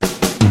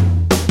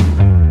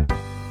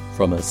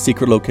From a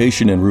secret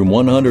location in room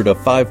 100 of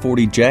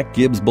 540 Jack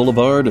Gibbs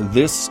Boulevard,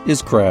 this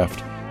is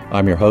Craft.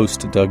 I'm your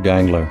host, Doug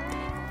Dangler.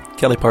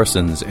 Kelly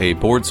Parsons, a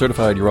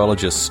board-certified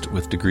urologist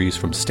with degrees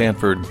from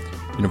Stanford,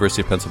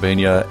 University of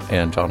Pennsylvania,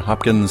 and Johns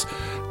Hopkins,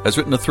 has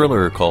written a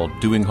thriller called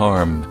Doing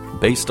Harm,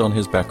 based on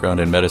his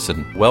background in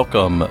medicine.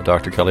 Welcome,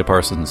 Dr. Kelly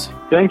Parsons.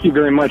 Thank you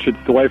very much. It's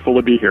delightful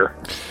to be here.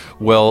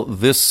 Well,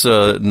 this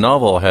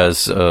novel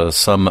has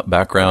some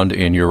background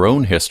in your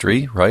own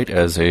history, right,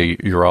 as a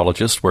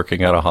urologist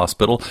working at a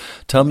hospital.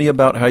 Tell me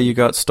about how you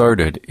got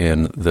started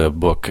in the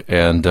book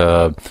and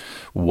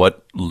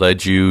what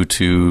led you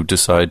to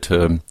decide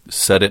to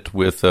set it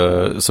with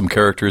some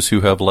characters who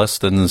have less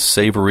than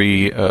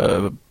savory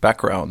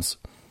backgrounds.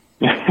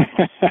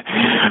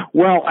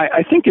 Well,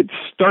 I think it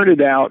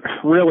started out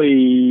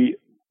really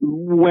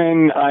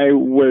when I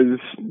was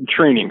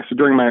training. So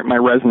during my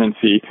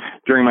residency,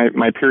 during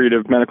my period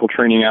of medical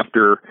training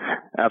after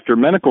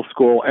medical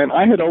school. And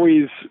I had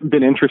always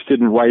been interested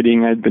in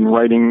writing. I'd been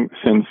writing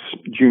since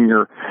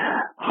junior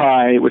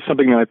high. It was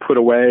something that I put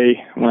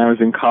away when I was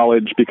in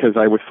college because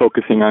I was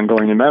focusing on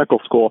going to medical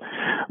school.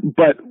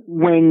 But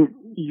when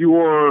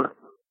you're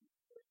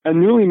a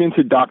newly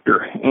minted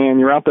doctor and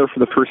you're out there for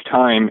the first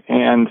time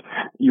and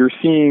you're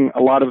seeing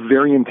a lot of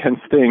very intense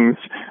things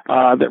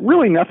that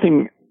really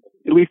nothing,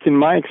 at least in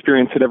my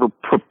experience, had ever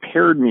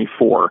prepared me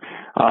for,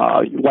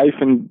 life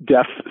and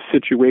death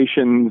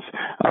situations,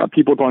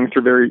 people going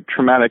through very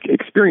traumatic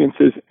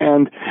experiences.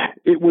 And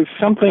it was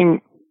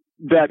something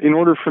that in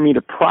order for me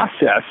to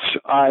process,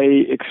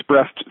 I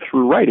expressed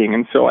through writing.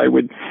 And so I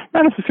would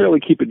not necessarily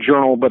keep a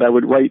journal, but I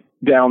would write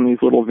down these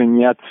little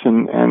vignettes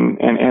and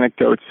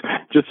anecdotes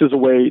just as a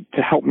way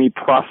to help me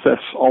process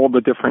all of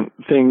the different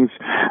things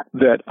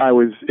that I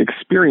was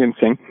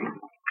experiencing.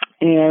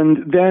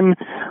 And then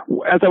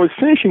as I was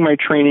finishing my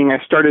training,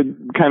 I started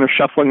kind of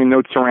shuffling the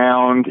notes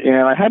around,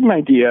 and I had an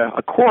idea,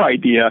 a core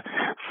idea,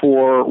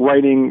 for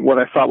writing what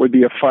I thought would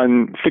be a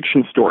fun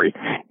fiction story.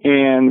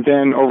 And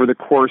then over the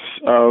course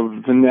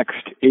of the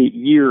next 8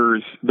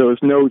 years, those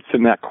notes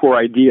and that core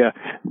idea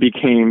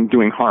became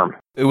Doing Harm.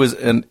 It was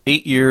an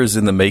 8 years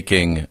in the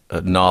making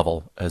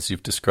novel, as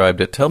you've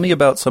described it. Tell me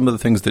about some of the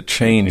things that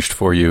changed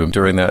for you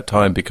during that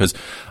time, because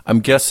I'm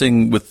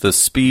guessing with the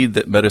speed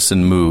that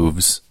medicine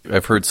moves,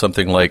 I've heard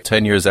something like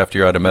 10 years after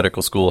you're out of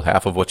medical school,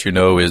 half of what you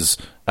know is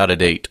out of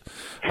date.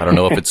 I don't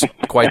know if it's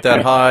quite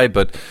that high,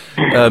 but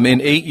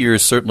in 8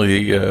 years,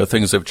 certainly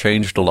things have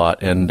changed a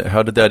lot. And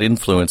how did that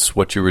influence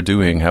what you were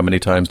doing? How many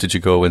times did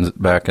you go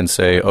back and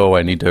say, oh,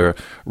 I need to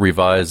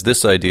revise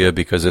this idea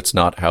because it's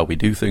not how we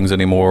do things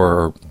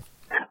anymore?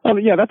 Or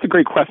yeah, that's a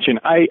great question.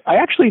 I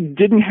actually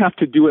didn't have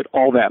to do it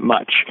all that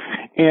much.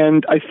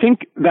 And I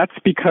think that's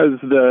because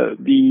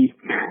the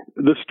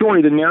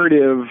story, the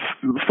narrative,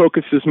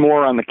 focuses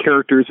more on the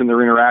characters and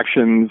their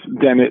interactions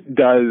than it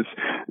does,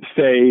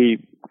 say,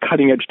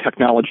 cutting-edge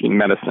technology in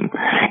medicine.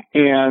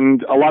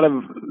 And a lot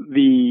of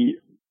the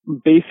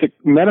basic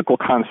medical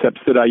concepts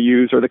that I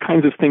use are the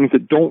kinds of things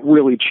that don't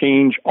really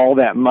change all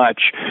that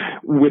much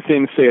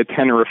within, say, a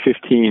 10 or a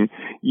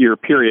 15-year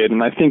period.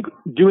 And I think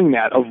doing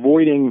that,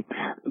 avoiding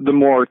the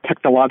more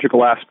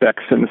technological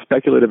aspects and the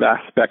speculative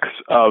aspects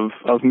of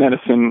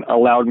medicine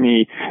allowed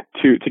me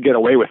to get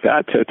away with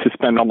that, to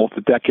spend almost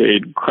a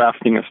decade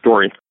crafting a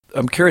story.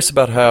 I'm curious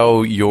about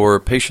how your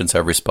patients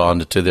have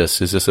responded to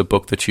this. Is this a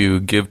book that you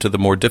give to the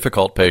more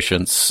difficult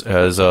patients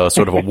as a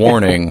sort of a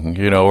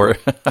warning, or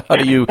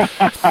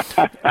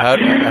how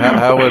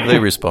have they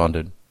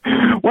responded?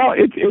 Well,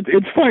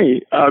 it's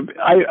funny.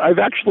 I've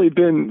actually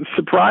been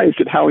surprised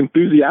at how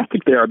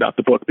enthusiastic they are about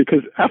the book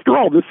because, after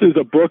all, this is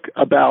a book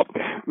about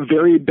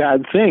very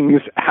bad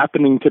things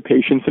happening to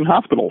patients in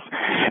hospitals.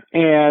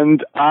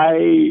 And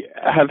I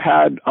have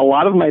had a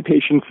lot of my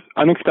patients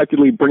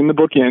unexpectedly bring the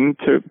book in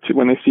to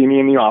when they see me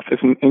in the office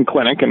in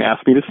clinic and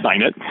ask me to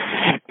sign it.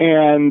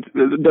 And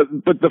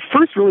but the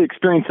first really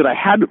experience that I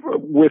had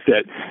with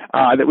it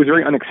that was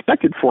very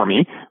unexpected for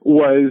me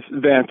was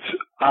that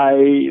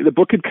the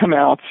book had come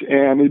out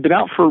and it had been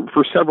out for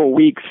several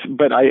weeks,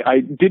 but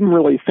I didn't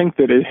really think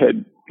that it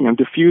had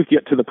diffused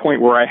yet to the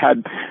point where I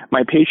had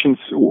my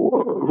patients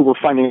who were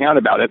finding out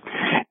about it.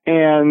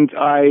 And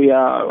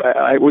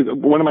I was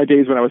one of my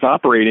days when I was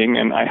operating,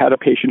 and I had a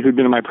patient who'd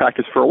been in my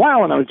practice for a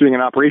while, and I was doing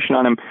an operation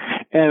on him.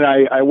 And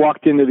I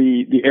walked into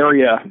the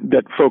area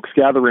that folks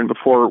gather in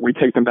before we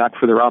take them back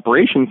for their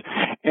operations,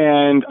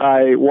 and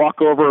I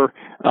walk over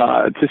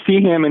to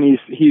see him, and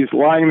he's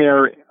lying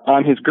there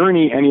on his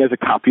gurney, and he has a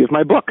copy of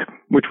my book,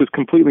 which was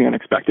completely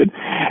unexpected.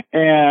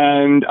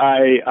 And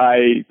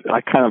I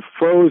kind of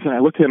froze, and I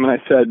looked at him and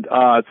I said,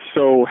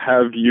 so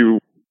have you?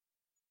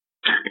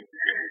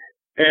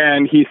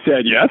 And he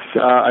said, yes,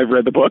 I've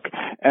read the book.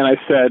 And I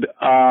said,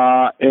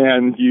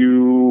 and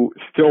you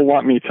still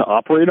want me to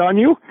operate on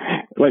you?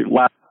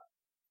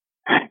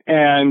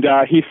 And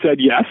he said,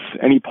 yes.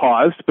 And he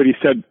paused, but he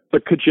said,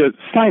 but could you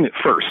sign it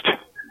first?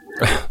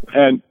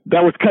 And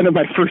that was kind of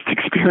my first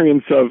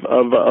experience of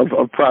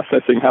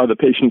processing how the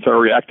patients are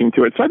reacting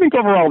to it. So I think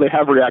overall they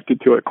have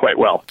reacted to it quite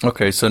well.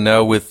 Okay, so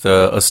now with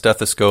a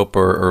stethoscope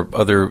or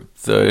other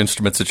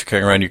instruments that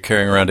you're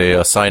carrying around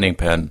a signing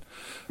pen.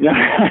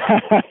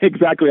 Yeah,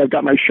 exactly. I've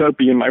got my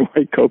Sharpie in my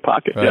white coat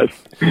pocket,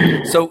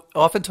 yes. So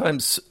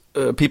oftentimes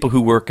people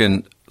who work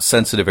in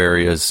sensitive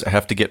areas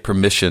have to get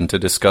permission to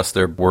discuss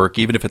their work,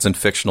 even if it's in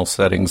fictional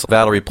settings.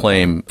 Valerie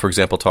Plame, for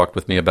example, talked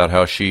with me about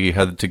how she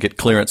had to get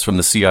clearance from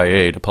the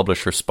CIA to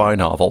publish her spy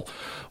novel.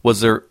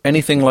 Was there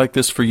anything like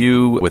this for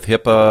you with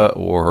HIPAA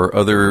or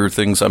other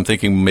things? I'm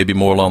thinking maybe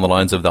more along the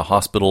lines of the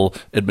hospital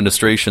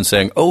administration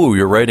saying, oh,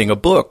 you're writing a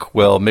book.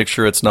 Well, make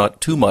sure it's not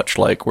too much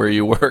like where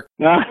you work.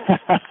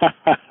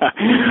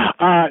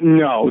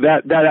 No,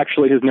 that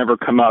actually has never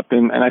come up.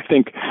 And I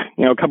think,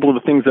 a couple of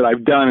the things that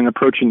I've done in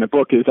approaching the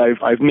book is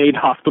I've made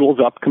hospitals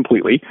up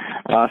completely.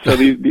 So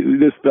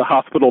the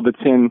hospital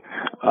that's in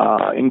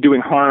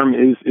doing harm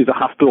is a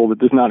hospital that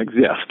does not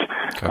exist.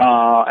 Okay.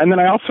 And then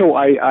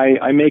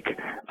I make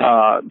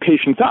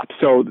patients up.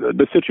 So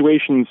the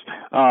situations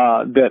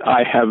that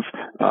I have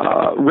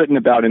written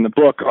about in the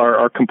book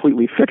are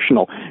completely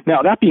fictional.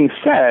 Now, that being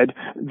said,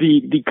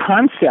 the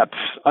concepts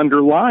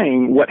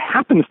underlying what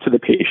happens to the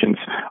patients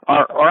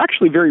are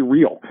actually very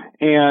real.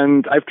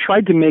 And I've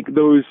tried to make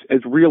those as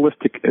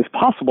realistic as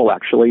possible,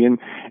 actually. And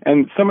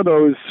some of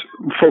those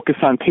focus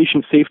on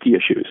patient safety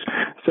issues.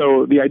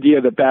 So the idea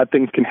that bad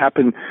things can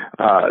happen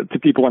to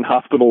people in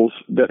hospitals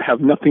that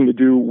have nothing to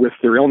do with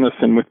their illness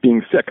and with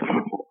being sick.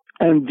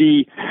 And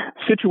the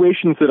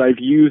situations that I've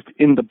used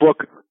in the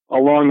book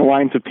along the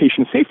lines of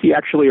patient safety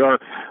actually are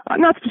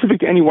not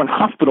specific to any one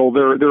hospital.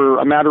 They're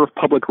a matter of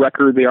public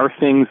record. They are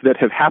things that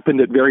have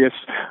happened at various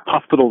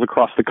hospitals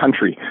across the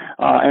country.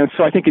 And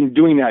so I think in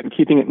doing that and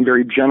keeping it in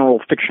very general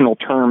fictional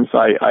terms,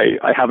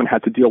 I haven't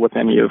had to deal with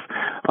any of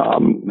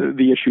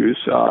the issues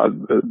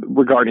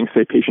regarding,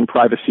 say, patient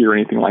privacy or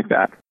anything like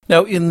that.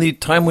 Now, in the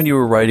time when you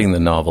were writing the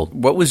novel,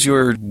 what was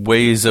your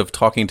ways of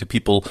talking to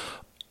people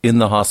in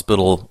the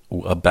hospital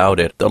about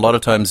it? A lot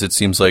of times it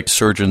seems like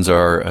surgeons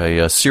are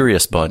a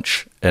serious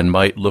bunch and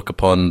might look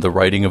upon the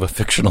writing of a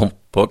fictional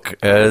book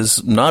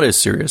as not as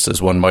serious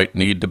as one might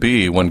need to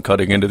be when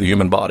cutting into the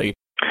human body.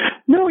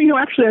 No,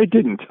 actually I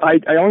didn't.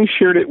 I only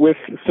shared it with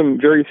some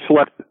very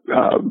select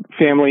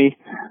family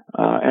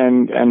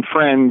and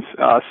friends.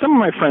 Some of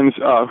my friends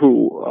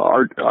who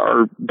are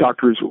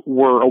doctors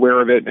were aware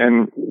of it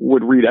and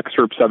would read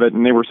excerpts of it,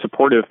 and they were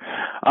supportive.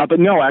 But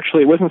no,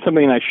 actually, it wasn't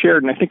something I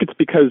shared, and I think it's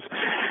because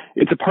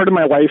it's a part of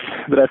my life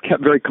that I've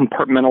kept very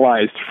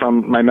compartmentalized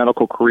from my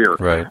medical career.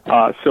 Right.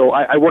 So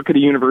I work at a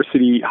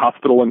university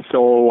hospital, and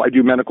so I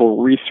do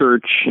medical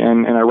research,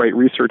 and I write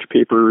research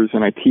papers,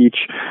 and I teach,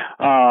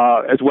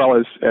 as well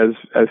as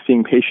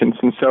seeing patients.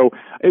 And so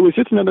it was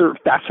just another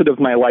facet of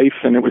my life,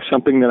 and it was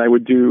something that I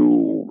would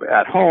do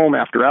at home,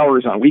 after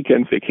hours, on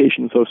weekends,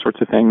 vacations, those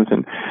sorts of things.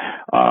 And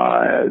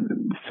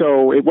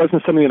so it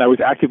wasn't something that I was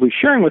actively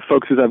sharing with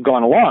folks as I've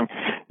gone along.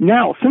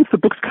 Now, since the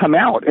book's come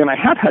out, and I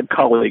have had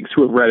colleagues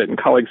who have read it and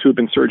colleagues who have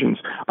been surgeons,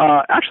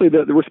 actually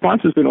the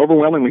response has been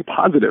overwhelmingly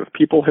positive.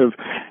 People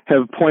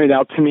have pointed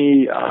out to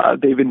me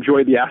they've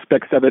enjoyed the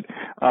aspects of it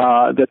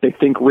that they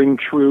think ring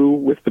true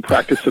with the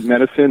practice of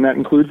medicine. That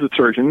includes the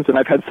surgeons. And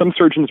I've had some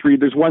surgeons read.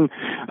 There's one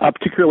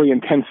particularly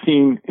intense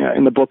scene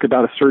in the book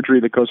about a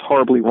surgery that goes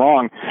horribly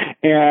wrong.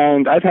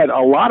 And I've had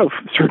a lot of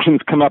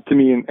surgeons come up to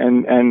me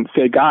and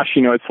say, gosh,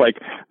 it's like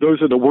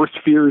those are the worst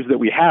fears that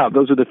we have.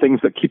 Those are the things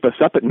that keep us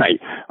up at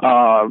night,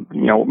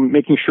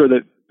 making sure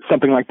that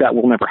something like that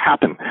will never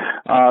happen.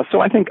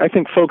 So I think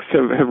folks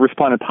have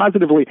responded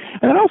positively.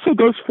 And it also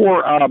goes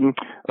for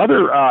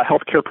other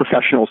healthcare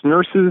professionals,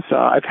 nurses.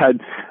 I've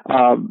had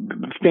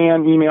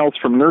fan emails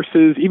from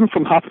nurses, even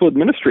from hospital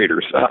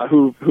administrators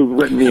who've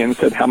written me and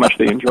said how much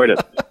they enjoyed it.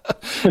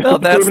 Well,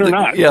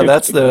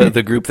 that's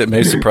the group that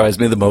may surprise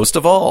me the most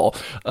of all.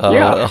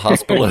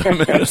 Hospital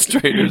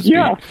administrators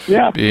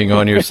being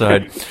on your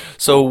side.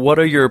 So what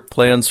are your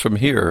plans from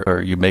here?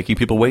 Are you making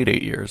people wait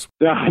 8 years?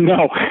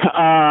 No.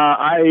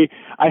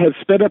 I have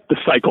sped up the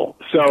cycle.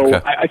 So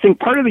okay. I think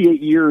part of the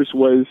 8 years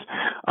was,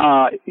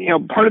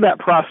 part of that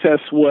process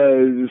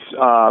was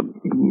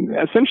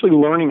essentially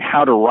learning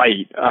how to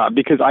write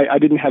because I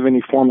didn't have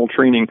any formal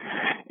training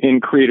in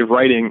creative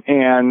writing,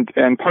 and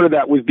part of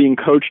that was being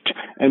coached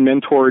and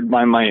mentored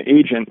by my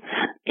agent,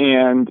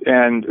 and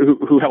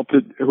who helped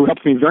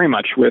me very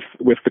much with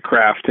the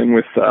craft and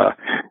with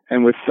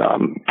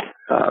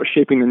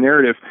shaping the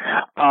narrative.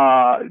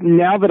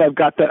 Now that I've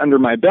got that under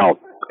my belt,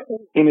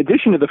 in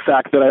addition to the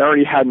fact that I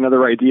already had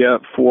another idea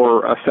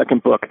for a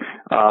second book,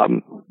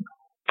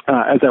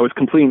 as I was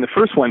completing the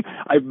first one,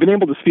 I've been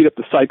able to speed up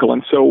the cycle.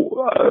 And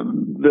so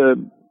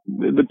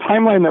the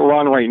timeline that we're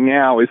on right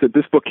now is that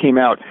this book came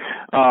out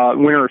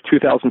winter of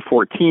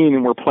 2014,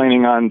 and we're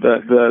planning on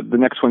the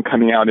next one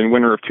coming out in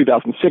winter of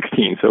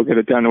 2016. So we'll get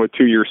it down to a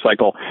 2-year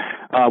cycle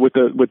with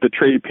the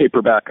trade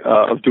paperback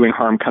of Doing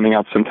Harm coming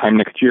out sometime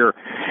next year.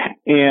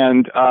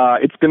 And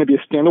it's going to be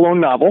a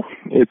standalone novel.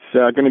 It's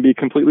going to be a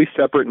completely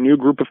separate, new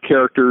group of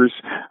characters.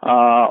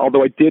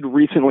 Although I did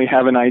recently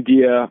have an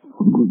idea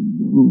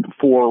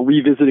for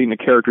revisiting the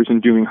characters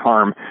in Doing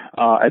Harm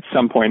at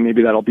some point.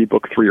 Maybe that'll be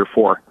book 3 or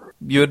 4.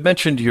 You had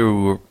mentioned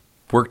you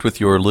worked with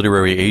your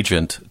literary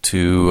agent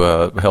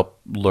to help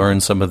learn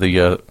some of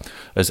the,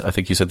 as I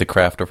think you said, the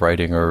craft of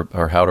writing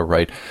or how to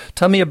write.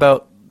 Tell me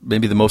about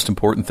maybe the most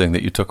important thing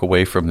that you took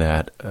away from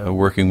that,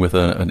 working with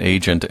an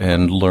agent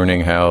and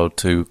learning how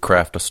to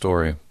craft a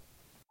story.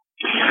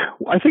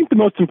 I think the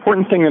most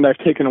important thing that I've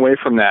taken away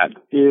from that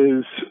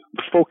is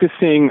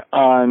focusing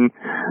on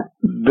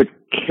the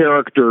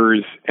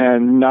characters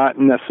and not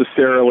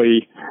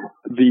necessarily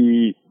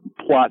the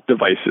plot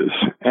devices.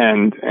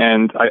 And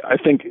I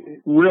think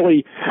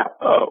really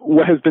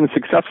what has been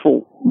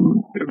successful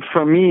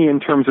for me in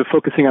terms of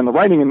focusing on the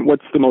writing and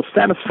what's the most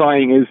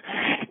satisfying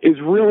is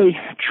really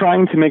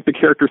trying to make the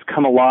characters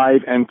come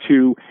alive and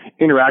to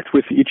interact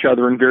with each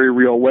other in very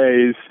real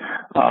ways,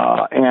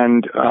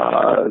 and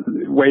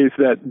ways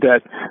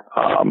that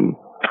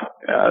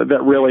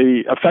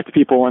really affect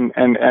people and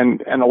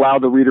allow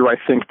the reader, I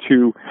think,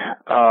 to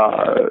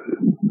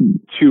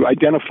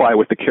identify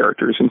with the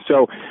characters. And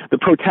so the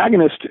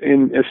protagonist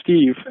in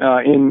Steve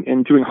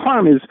in Doing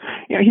Harm is,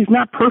 he's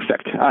not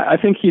perfect. I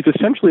think he's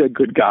essentially a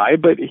good guy,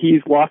 but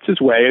he's lost his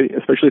way,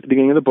 especially at the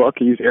beginning of the book.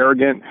 He's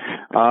arrogant.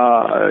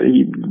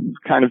 He's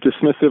kind of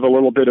dismissive a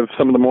little bit of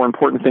some of the more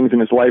important things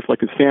in his life,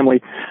 like his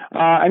family.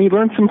 And he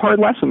learned some hard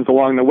lessons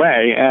along the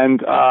way.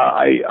 And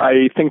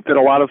I think that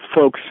a lot of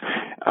folks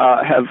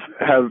have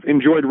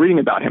enjoyed reading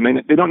about him,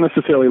 and they don't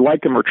necessarily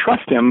like him or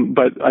trust him,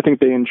 but I think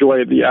they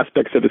enjoy the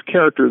aspects of his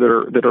character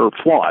that are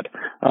flawed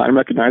and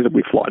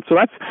recognizably flawed. So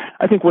that's,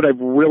 I think, what I've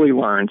really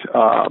learned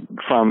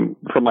from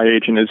my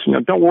agent is,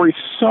 don't worry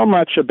so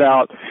much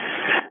about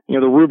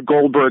the Rube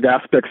Goldberg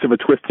aspects of a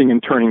twisting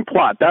and turning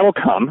plot. That'll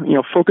come.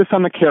 Focus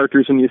on the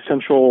characters and the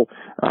essential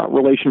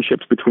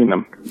relationships between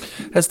them.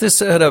 Has this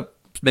had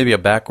maybe a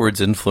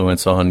backwards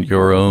influence on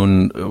your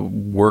own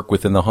work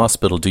within the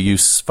hospital? Do you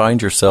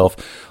find yourself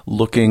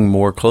looking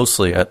more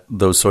closely at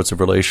those sorts of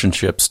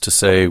relationships to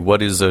say,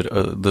 what is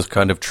this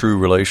kind of true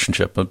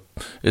relationship?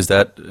 Is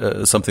that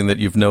something that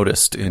you've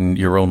noticed in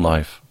your own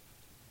life?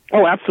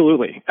 Oh,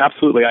 absolutely.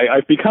 Absolutely.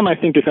 I've become, I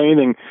think, if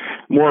anything,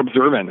 more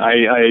observant.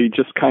 I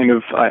just kind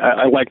of,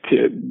 I like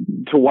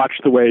to watch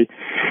the way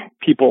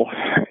people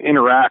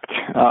interact,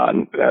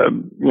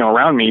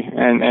 around me,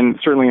 and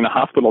certainly in the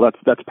hospital,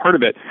 that's part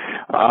of it.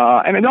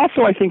 And it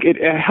also, I think, it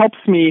helps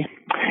me,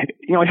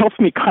 it helps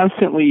me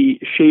constantly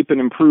shape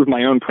and improve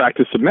my own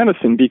practice of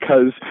medicine,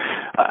 because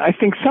I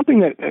think something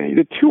that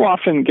too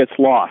often gets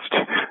lost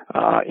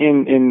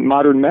in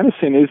modern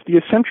medicine is the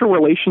essential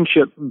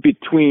relationship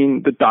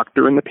between the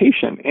doctor and the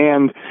patient.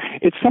 And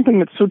it's something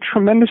that's so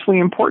tremendously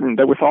important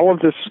that with all of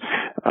this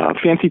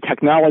fancy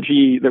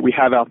technology that we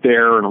have out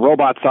there and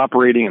robots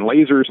operating and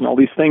lasers and all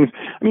these things,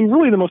 I mean,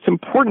 really the most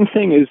important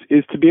thing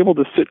is to be able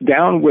to sit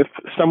down with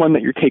someone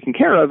that you're taking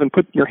care of and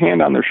put your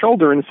hand on their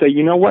shoulder and say,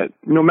 you know what,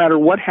 no matter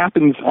what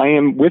happens, I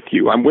am with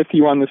you. I'm with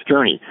you on this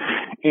journey.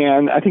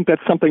 And I think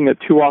that's something that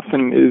too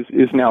often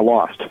is now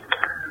lost.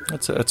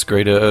 That's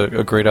great,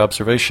 a great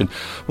observation.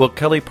 Well,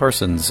 Kelly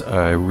Parsons,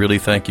 I really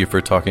thank you for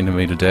talking to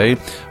me today.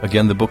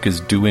 Again, the book is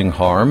Doing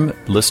Harm.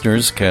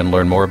 Listeners can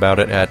learn more about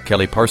it at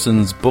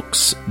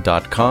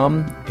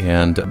kellyparsonsbooks.com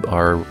and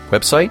our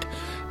website.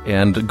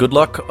 And good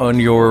luck on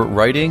your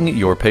writing,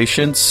 your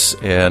patience,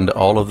 and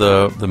all of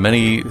the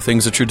many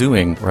things that you're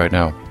doing right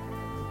now.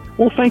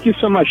 Well, thank you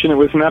so much, and it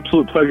was an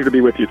absolute pleasure to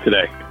be with you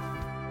today.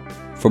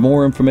 For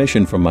more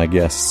information from my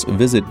guests,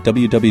 visit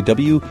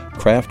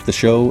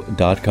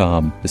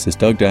www.crafttheshow.com. This is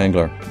Doug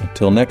Dangler.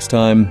 Until next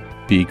time,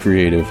 be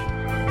creative.